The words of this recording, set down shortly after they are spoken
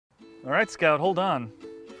All right, Scout, hold on.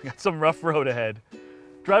 We got some rough road ahead.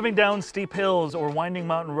 Driving down steep hills or winding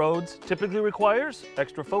mountain roads typically requires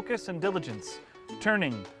extra focus and diligence.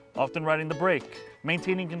 Turning, often riding the brake,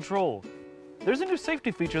 maintaining control. There's a new safety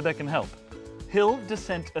feature that can help. Hill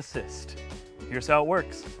Descent Assist. Here's how it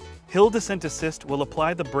works. Hill Descent Assist will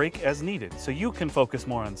apply the brake as needed so you can focus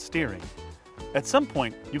more on steering. At some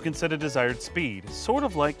point, you can set a desired speed, sort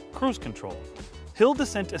of like cruise control. Hill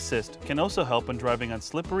Descent Assist can also help when driving on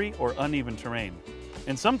slippery or uneven terrain.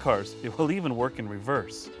 In some cars, it will even work in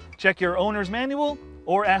reverse. Check your owner's manual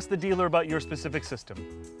or ask the dealer about your specific system.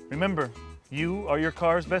 Remember, you are your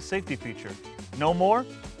car's best safety feature. Know more?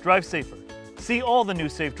 Drive safer. See all the new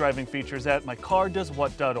safe driving features at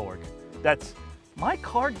mycardoeswhat.org. That's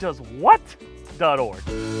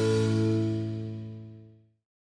mycardoeswhat.org.